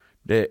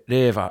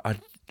Dave,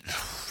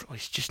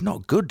 it's just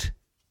not good,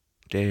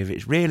 Dave.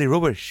 It's really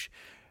rubbish.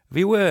 Have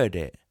you heard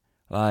it?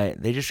 Like,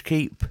 they just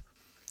keep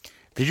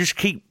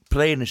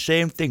playing the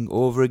same thing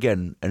over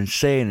again and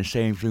saying the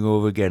same thing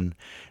over again.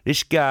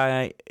 This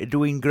guy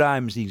doing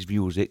Grimes's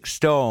music,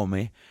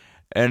 Stormy,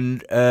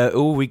 and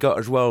who we got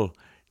as well,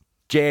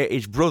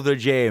 his brother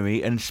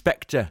Jamie and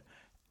Spectre.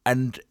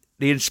 And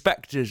the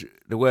Inspector's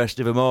the worst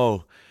of them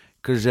all,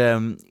 because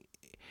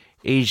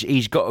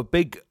he's got a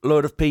big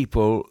load of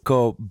people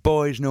called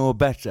Boys Know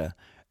Better,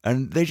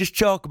 and they just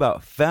talk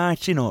about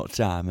fighting all the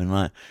time and,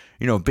 like,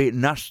 you know,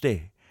 being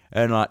nasty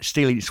and, like,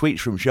 stealing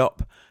sweets from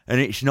shop. And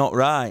it's not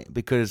right,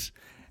 because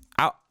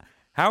how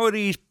are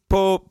these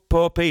poor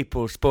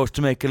people supposed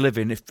to make a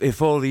living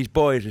if all these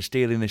boys are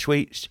stealing the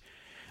sweets?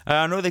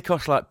 I know they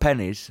cost like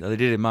pennies. They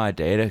did in my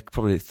day. They're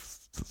probably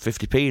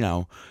 50p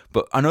now.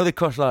 But I know they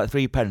cost like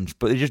 3 pence,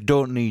 but they just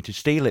don't need to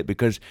steal it,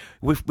 because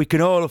we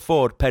can all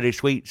afford penny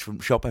sweets from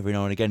shop every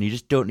now and again. You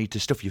just don't need to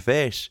stuff your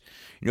face.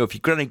 You know, if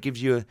your granny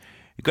gives you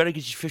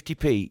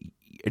 50p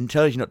and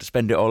tells you not to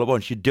spend it all at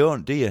once, you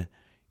don't, do you?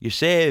 You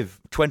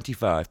save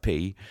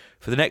 25p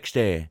for the next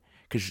day,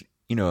 because,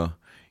 you know,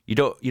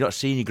 you're not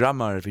seeing your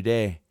grandma every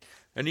day.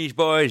 And these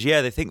boys,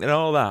 yeah, they think they know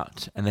all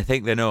that, and they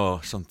think they know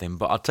something.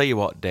 But I'll tell you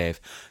what,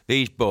 Dave,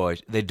 these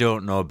boys, they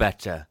don't know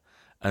better.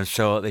 And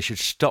so they should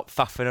stop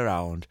faffing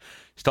around,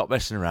 stop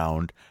messing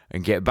around,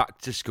 and get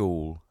back to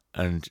school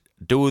and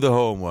do the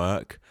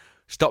homework,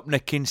 stop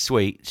nicking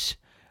sweets,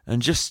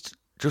 and just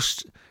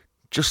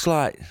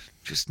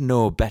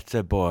know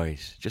better,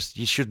 boys.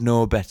 You should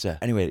know better.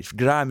 Anyway, it's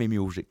grimy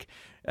music.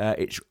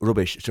 It's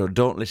rubbish, so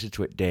don't listen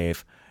to it,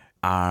 Dave.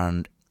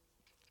 And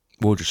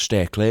we'll just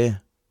stay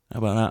clear. How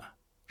about that?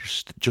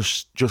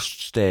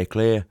 Just stay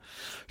clear.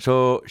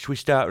 So, should we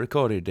start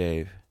recording,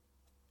 Dave?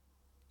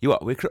 You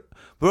what? We're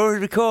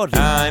already recording.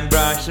 I'm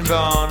Bryson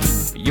Vaughan.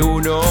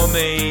 You know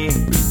me.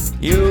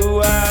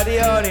 You are the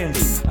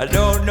audience. I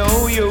don't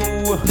know you.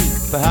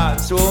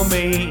 Perhaps we'll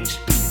meet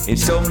in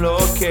some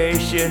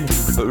location,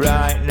 but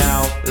right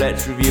now,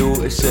 let's review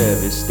a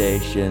service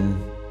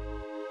station.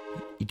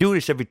 You do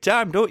this every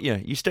time, don't you?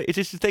 Is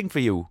this a thing for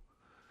you?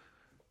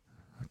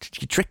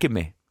 You're tricking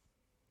me.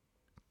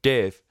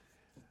 Dave,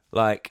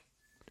 like,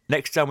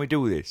 next time we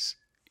do this,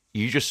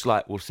 you just,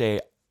 like, we'll say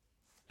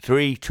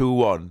 3, 2,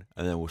 1,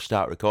 and then we'll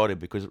start recording,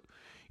 because,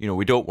 you know,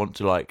 we don't want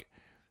to, like,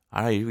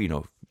 you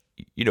don't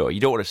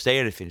want to say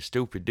anything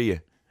stupid, do you?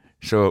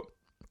 So,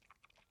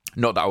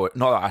 not that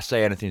I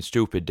say anything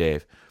stupid,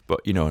 Dave, but,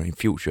 you know, in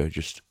future,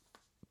 just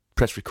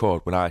press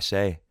record when I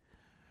say.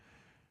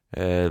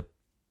 So,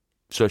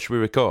 should we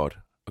record?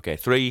 Okay,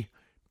 3,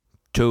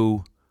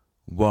 2,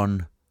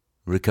 1,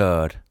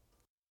 record.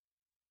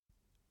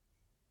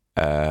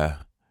 I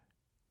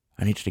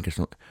need to think of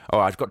something. Oh,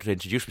 I've got to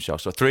introduce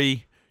myself. So,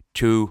 3,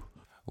 2,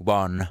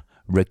 1,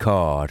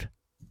 record.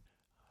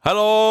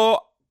 Hello,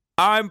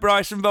 I'm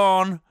Bryson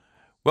Vaughan.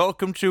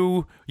 Welcome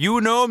to You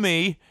Know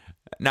Me.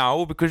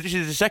 Now, because this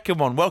is the second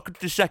one, welcome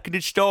to the second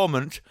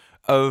instalment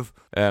of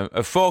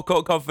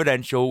Forecourt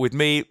Confidential with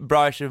me,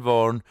 Bryson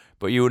Vaughan,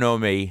 but you know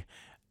me.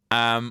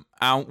 And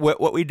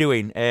what we're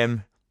doing,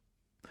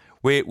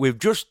 we've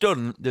just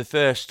done the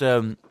first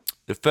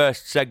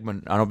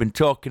segment, and I've been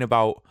talking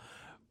about,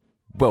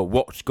 well,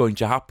 what's going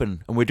to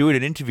happen, and we're doing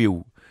an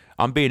interview.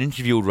 I'm being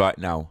interviewed right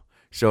now,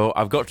 so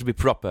I've got to be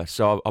proper.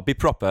 So I'll be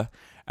proper,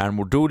 and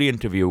we'll do the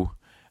interview.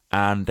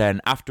 And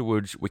then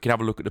afterwards, we can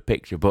have a look at the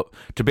picture. But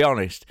to be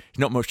honest, it's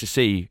not much to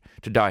see,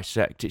 to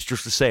dissect. It's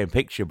just the same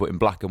picture, but in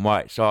black and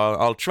white. So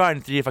I'll try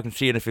and see if I can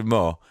see anything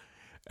more.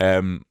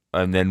 And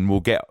then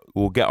we'll get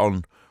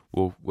on.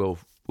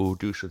 We'll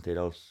do something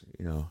else.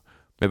 You know,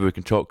 maybe we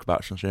can talk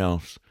about something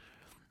else.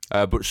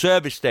 But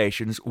service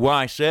stations.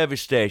 Why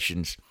service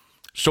stations?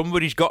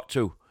 Somebody's got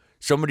to.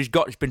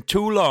 It's been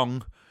too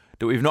long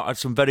that we've not had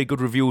some very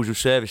good reviews of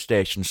service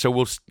stations. So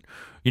we'll,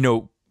 you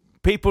know.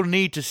 People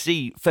need to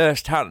see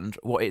firsthand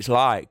what it's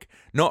like,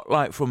 not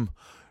from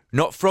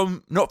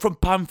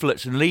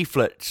pamphlets and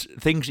leaflets,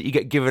 things that you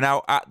get given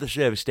out at the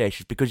service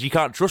stations, because you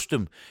can't trust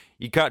them.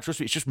 It's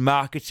just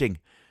marketing.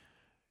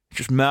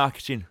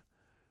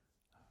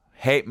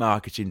 Hate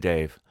marketing,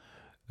 Dave.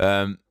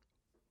 Dave,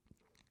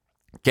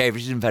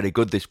 this isn't very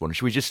good, this one.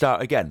 Should we just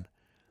start again?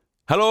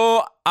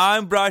 Hello,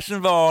 I'm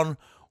Bryson Vaughan.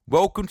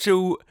 Welcome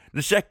to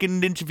the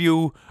second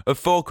interview of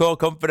Forecourt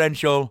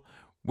Confidential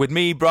with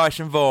me,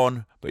 Bryson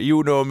Vaughan, but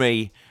you know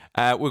me.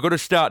 We're going to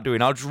start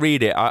doing. I'll just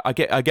read it.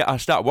 I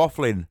start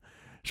waffling,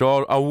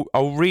 so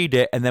I'll read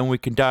it, and then we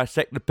can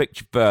dissect the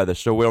picture further.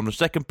 So we're on the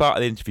second part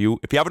of the interview.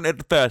 If you haven't heard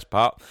the first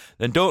part,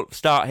 then don't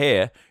start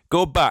here.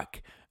 Go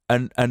back,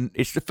 and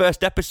it's the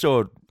first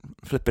episode.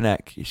 Flipping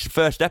heck, it's the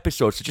first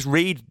episode. So just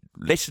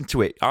listen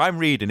to it. I'm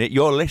reading it.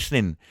 You're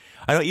listening.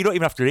 I know you don't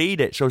even have to read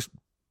it. So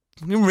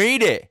you can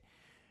read it.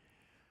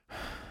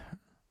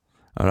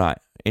 All right.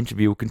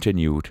 Interview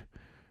continued.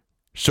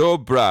 So,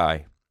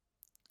 Bry.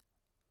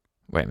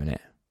 Wait a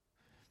minute.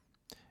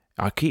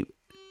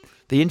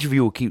 The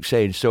interviewer keeps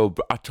saying so.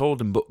 I told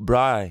him, but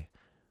Bry.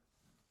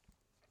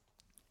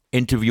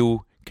 Interview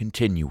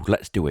continue.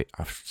 Let's do it.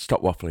 I've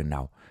stopped waffling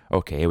now.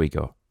 Okay, here we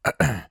go.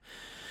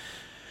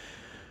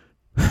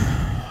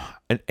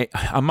 And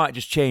I might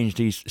just change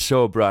these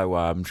so bry.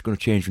 I'm just going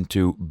to change them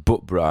to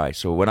but bry.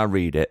 So when I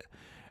read it,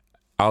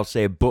 I'll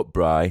say but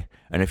bry.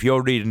 And if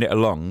you're reading it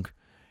along,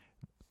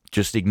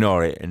 just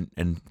ignore it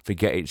and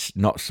forget it's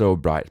not so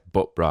bright.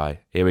 But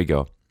bry. Here we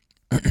go.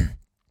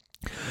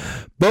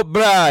 But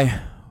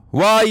bry,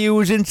 why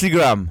use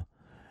Instagram?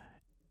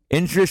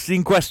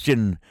 Interesting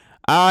question.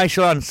 I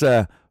shall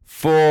answer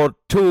for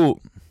two.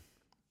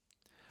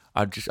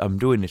 I'm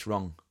doing this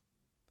wrong.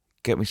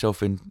 Get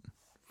myself in.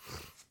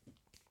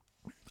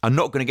 I'm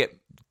not going to get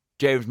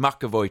James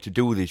McAvoy to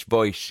do this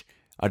voice.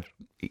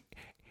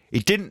 He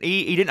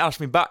didn't ask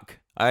me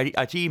back. I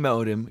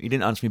emailed him. He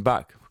didn't answer me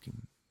back.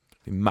 Fucking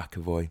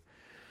McAvoy.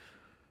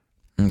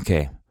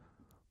 Okay.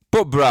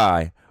 But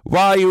Bry,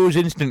 why use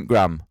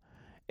Instagram?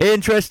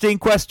 Interesting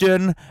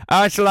question.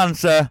 I shall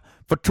answer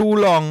for too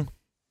long.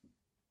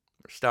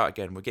 Start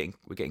again. We're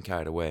getting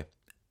carried away.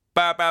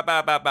 Ba ba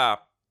ba ba ba.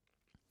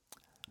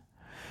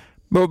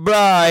 But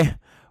Bry,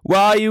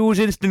 why use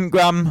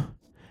Instagram?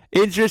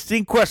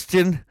 Interesting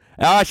question.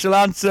 I shall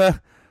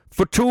answer.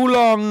 For too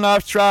long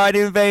I've tried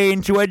in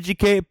vain to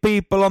educate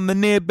people on the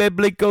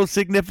near-biblical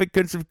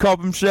significance of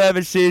Cobham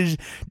services.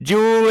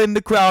 Jewel in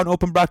the crown,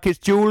 open brackets,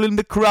 jewel in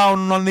the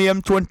crown on the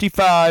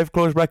M25,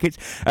 close brackets,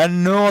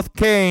 and North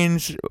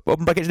Keynes,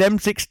 open brackets,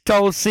 M6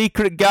 Toll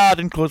Secret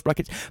Garden, close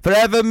brackets,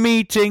 forever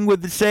meeting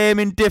with the same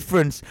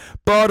indifference,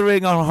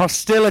 bordering on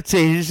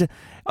hostilities.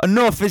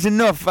 Enough is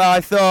enough, I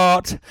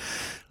thought.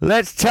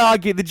 Let's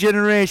target the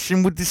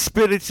generation with the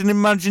spirit and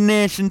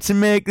imagination to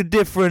make the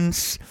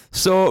difference.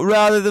 So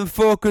rather than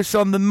focus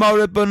on the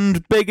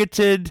moribund,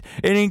 bigoted,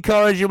 and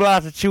incorrigible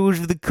attitudes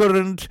of the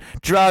current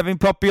driving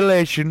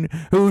population,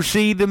 who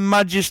see the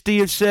majesty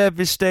of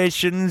service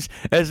stations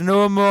as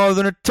no more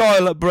than a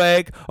toilet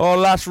break or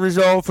last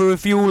resort for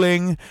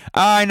refuelling,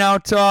 I now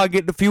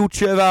target the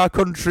future of our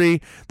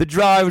country, the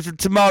drivers of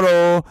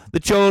tomorrow,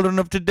 the children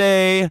of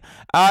today.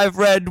 I've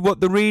read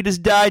what the Reader's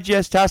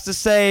Digest has to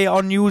say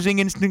on using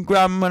Instagram,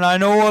 and I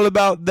know all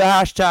about the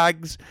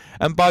hashtags,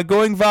 and by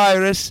going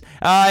virus,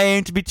 I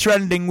aim to be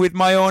trending with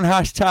my own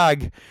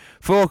hashtag,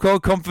 Foco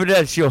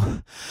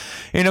Confidential,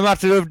 in a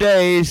matter of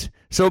days.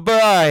 So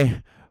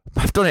Bry,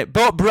 I've done it,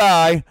 but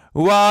Bry,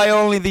 why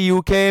only the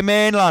UK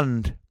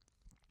mainland?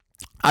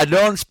 I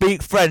don't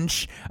speak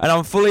French, and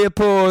I'm fully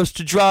opposed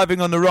to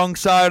driving on the wrong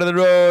side of the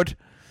road.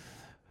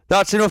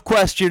 That's enough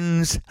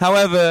questions.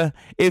 However,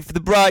 if the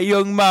bright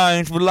young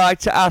minds would like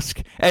to ask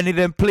any,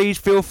 then please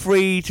feel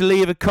free to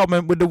leave a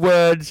comment with the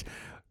words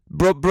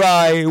 "But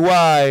Bry,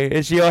 why?"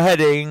 as your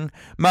heading.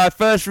 My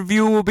first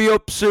review will be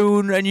up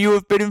soon, and you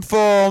have been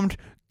informed.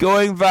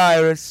 Going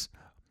virus.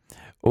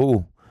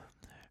 Oh,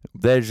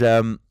 there's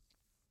some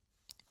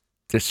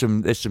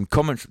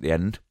comments at the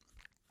end.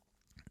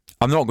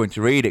 I'm not going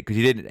to read it because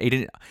he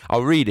didn't.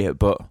 I'll read it,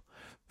 but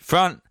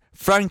Frankie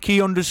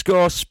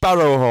 _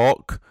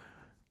 Sparrowhawk.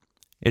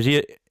 Is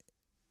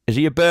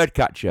he a bird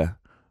catcher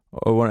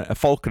or a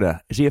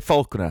falconer? Is he a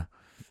falconer?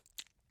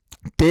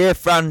 Dear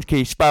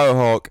Frankie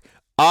Sparrowhawk,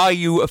 are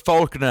you a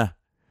falconer?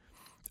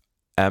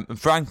 And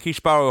Frankie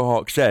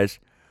Sparrowhawk says,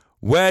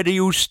 where do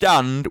you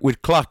stand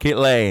with Clackett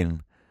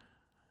Lane?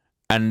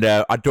 And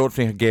I don't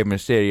think I gave him a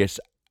serious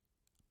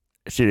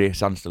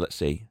answer. Let's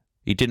see.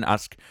 He didn't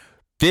ask.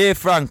 Dear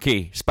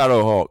Frankie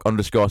Sparrowhawk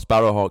 _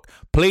 Sparrowhawk,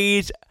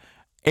 please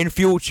in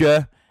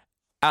future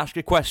ask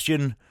a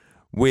question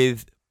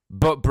with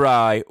 "But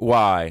Bry,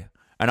 why?"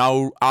 And I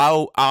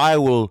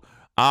will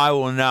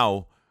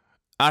now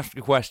ask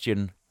a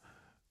question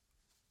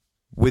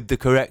with the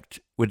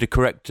correct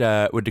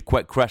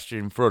question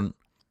in front.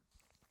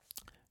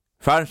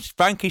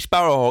 Frankie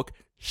Sparrowhawk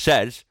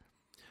says,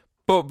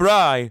 "But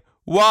Bry,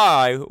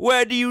 why?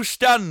 Where do you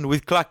stand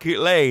with Clackett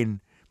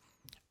Lane?"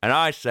 And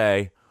I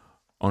say,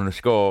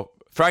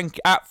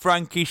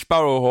 Frankie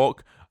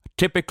Sparrowhawk.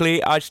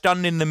 Typically, I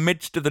stand in the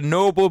midst of the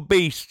noble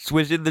beasts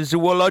within the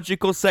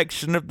zoological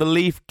section of the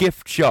Leaf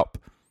Gift Shop.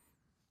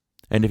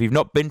 And if you've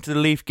not been to the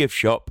Leaf Gift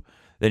Shop,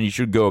 then you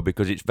should go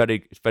because it's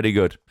very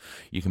good.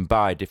 You can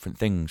buy different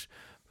things.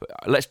 But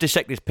let's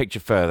dissect this picture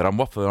further. I'm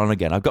waffling on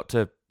again. I've got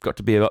to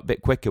be a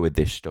bit quicker with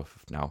this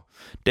stuff now.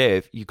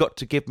 Dave, you've got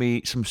to give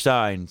me some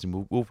signs,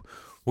 and we'll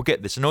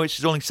get this. I know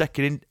it's only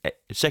second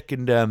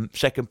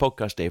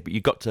podcast, Dave, but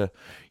you got to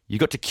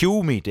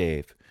cue me,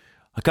 Dave.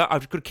 I've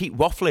got to keep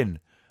waffling.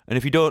 And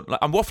if you don't,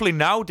 I'm waffling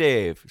now,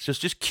 Dave. So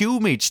just cue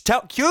me.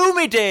 Cue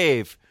me,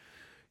 Dave.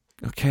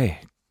 Okay.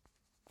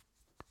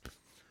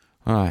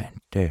 All right,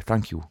 Dave.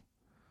 Thank you.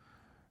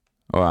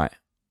 All right.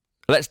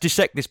 Let's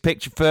dissect this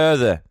picture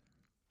further.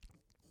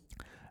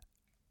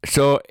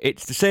 So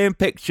it's the same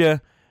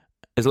picture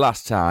as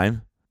last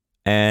time,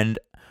 and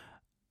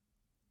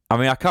I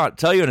mean I can't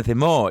tell you anything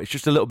more. It's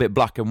just a little bit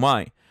black and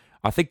white.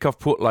 I think I've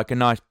put like a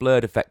nice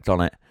blurred effect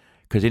on it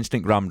because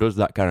Instagram does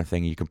that kind of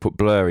thing. You can put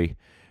blurry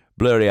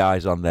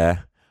eyes on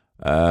there,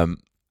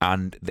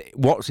 and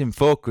what's in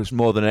focus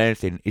more than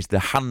anything is the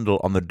handle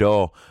on the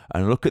door,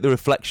 and look at the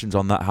reflections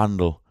on that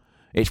handle.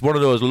 It's one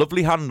of those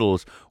lovely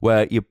handles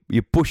where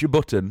you push a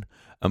button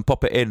and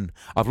pop it in.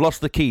 I've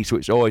lost the key, so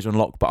it's always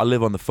unlocked, but I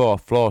live on the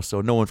 4th floor,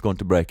 so no one's going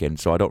to break in,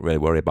 so I don't really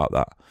worry about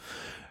that.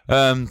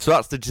 So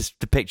that's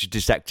the picture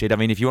dissected. I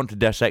mean, if you want to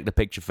dissect the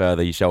picture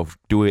further yourself,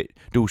 do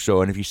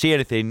so. And if you see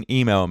anything,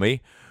 email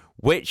me.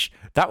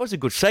 That was a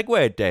good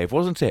segue, Dave,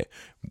 wasn't it?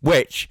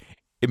 My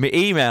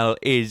email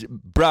is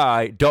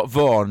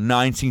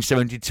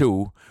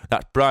bry.vaughan1972.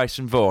 That's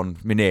Bryson Vaughan,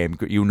 my name,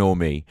 you know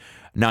me,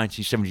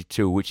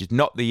 1972, which is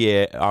not the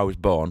year I was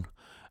born,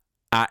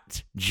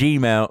 at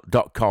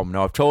gmail.com.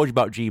 Now, I've told you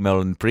about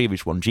Gmail in the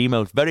previous one.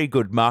 Gmail is a very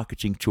good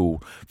marketing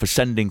tool for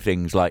sending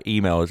things like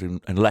emails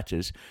and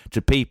letters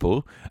to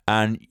people,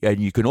 and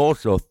you can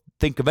also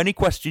think of any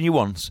question you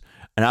want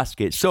and ask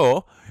it.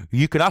 So,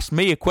 you can ask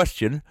me a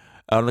question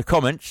on the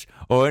comments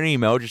or an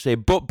email, just say,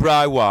 but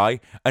Bry, why?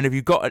 And if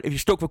you're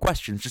stuck for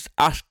questions, just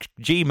ask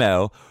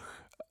Gmail,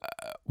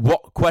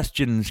 what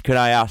questions can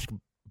I ask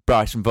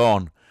Bryson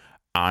Vaughan?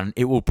 And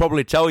it will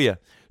probably tell you.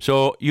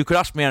 So you could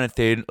ask me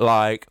anything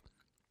like,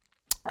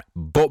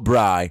 but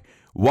Bry,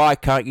 why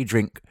can't you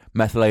drink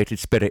methylated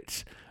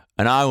spirits?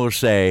 And I will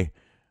say,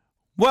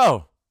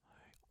 well,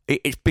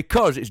 it's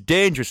because it's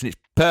dangerous and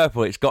it's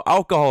purple. It's got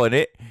alcohol in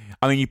it.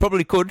 I mean, you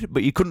probably could,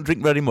 but you couldn't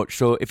drink very much.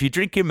 So if you're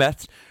drinking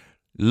meth,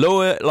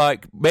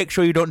 make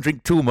sure you don't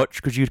drink too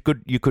much, because you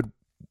could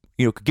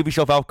give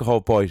yourself alcohol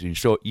poisoning.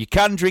 So you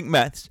can drink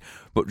meth,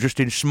 but just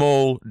in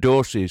small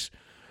doses.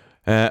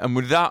 And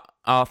with that,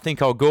 I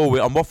think I'll go with.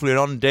 I'm waffling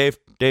on, Dave.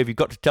 Dave, you've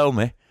got to tell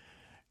me.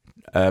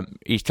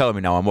 He's telling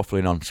me now I'm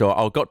waffling on, so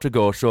I've got to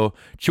go. So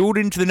tune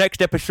into the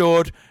next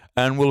episode,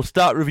 and we'll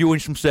start reviewing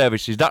some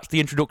services. That's the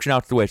introduction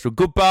out of the way. So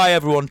goodbye,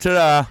 everyone.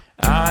 Ta-da.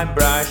 I'm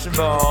Bryson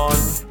Vaughan.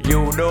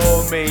 You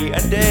know me.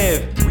 And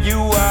Dave, you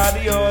are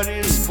the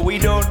audience, but we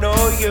don't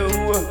know you.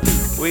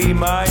 We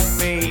might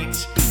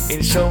meet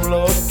in some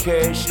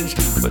locations,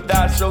 but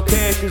that's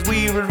okay, because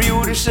we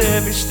review the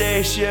service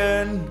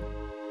station.